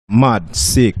Mad,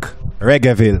 sick,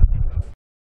 Reggaeville.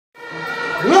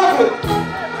 Love it!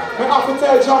 I have to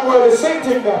tell John Well the same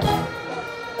thing there.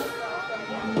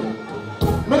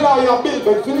 Me lie your bill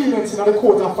bed for leniency in the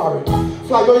court of foreign.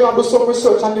 Fly you and do some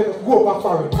research and then go up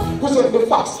foreign. Present the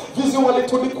facts visually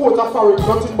to the court of foreign.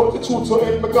 Nothing but the truth to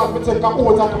end. Me God, me take a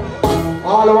oath and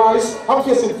all rise. I'm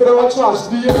facing federal charge.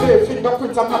 DNA,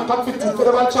 fingerprint and not convicted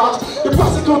federal charge. The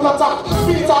prosecutor attack,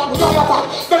 beat up, young attack.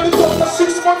 Then it took for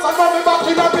 6 months and now me back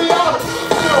in the yard.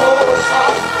 No, sir.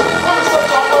 I'm Mr.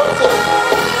 John Wilson.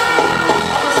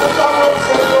 I'm Mr. John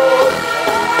Wilson.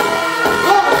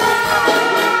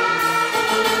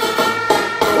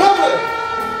 Lovely.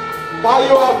 Now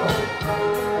you have.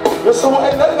 You're so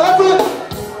lovely.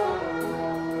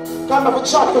 Can't have a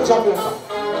chat for Jamaica.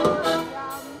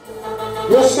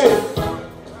 You see,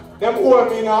 them hold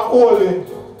me in a holding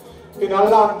in a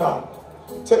London.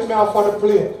 Take me off on the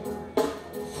plane.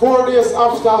 4 days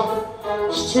after,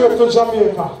 straight to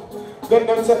Jamaica. Then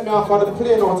them take me off on the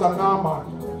plane out of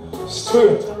Norman.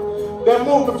 Straight. They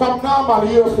move me from Norman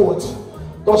airport.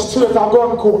 Go straight to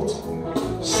Gun Court.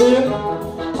 See?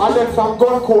 And then from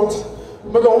Gun Court,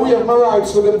 I go wave my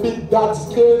rights with the big dad's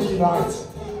daily night.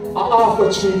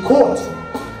 After 3 court.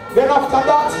 Then after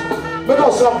that, I go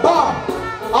some bam.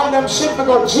 And them ship me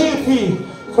got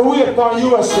GP for wait for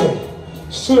USA.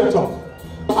 Straight up.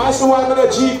 I say why I'm the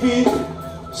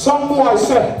GP. Some boy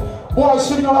say, boy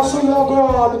signal I say, oh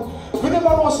God. We never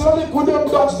know say only put them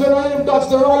dots the right, dots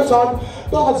the right hand.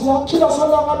 Dots you kill us so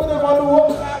long I never know.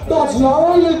 Dots you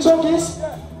are really junkies.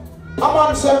 A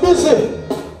man say busy.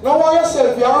 Now why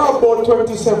yourself you are about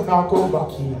 27 now come back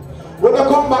here. When you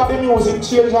come back the music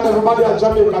change and everybody at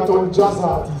Jamaica turn jazz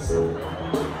artists.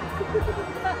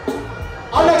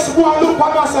 Alex boy look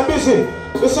at me and say busy.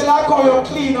 They say like how you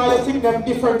clean and you think them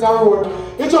different around.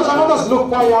 It just I just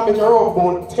look at you and make you run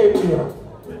about 10 years.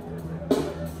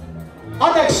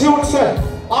 Alex you would say,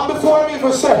 and before me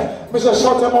even say, I just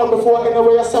shut them out before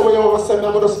anyway you say what you want to say, I'm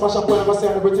going to smash up and I'm going to say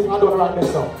everything I don't right there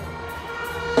so.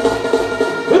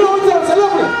 You know what I'm saying?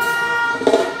 Lovely.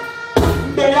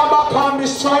 They are back on me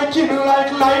striking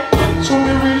like lightning to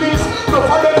be released. No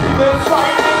for them they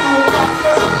fighting you got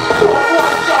this. Don't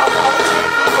watch out.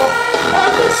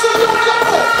 Every single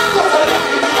couple. Don't tell them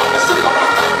you need to stick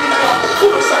around and be there. Who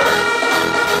is it?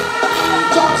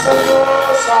 John said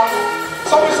yes.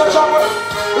 So Mr. John,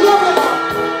 lovely man.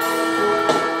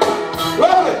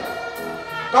 Lovely.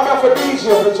 Come here for DJ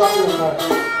the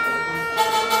John.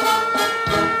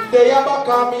 They are back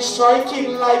on me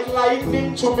striking like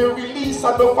lightning to me release.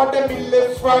 And over them me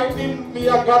left frightening. Me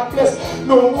a God bless,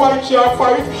 no one can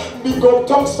fight. Me go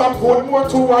tongues from one more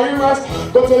to virus.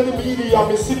 Don't tell the media,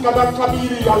 me sicker than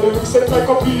chlamydia. Lyrics set like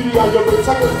a pedia, you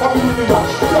better get familia.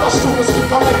 Last to me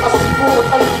speak like a simple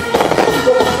chlamydia. You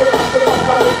don't have to have the back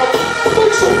like a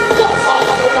fix it, that's all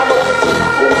I make a lot of things.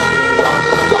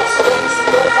 That's all I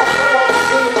see, that's all I want to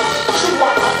see. She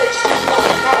want to extreme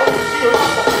like now we feel.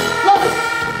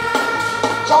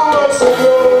 John Wilson,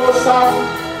 yo, son.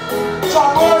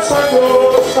 John Wilson, yo,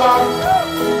 son.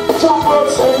 John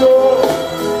Wilson, yo.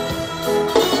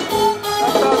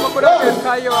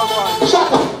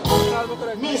 Shut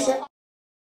up. Me say.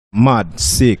 Mad,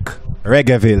 sick,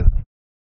 Reggaeville.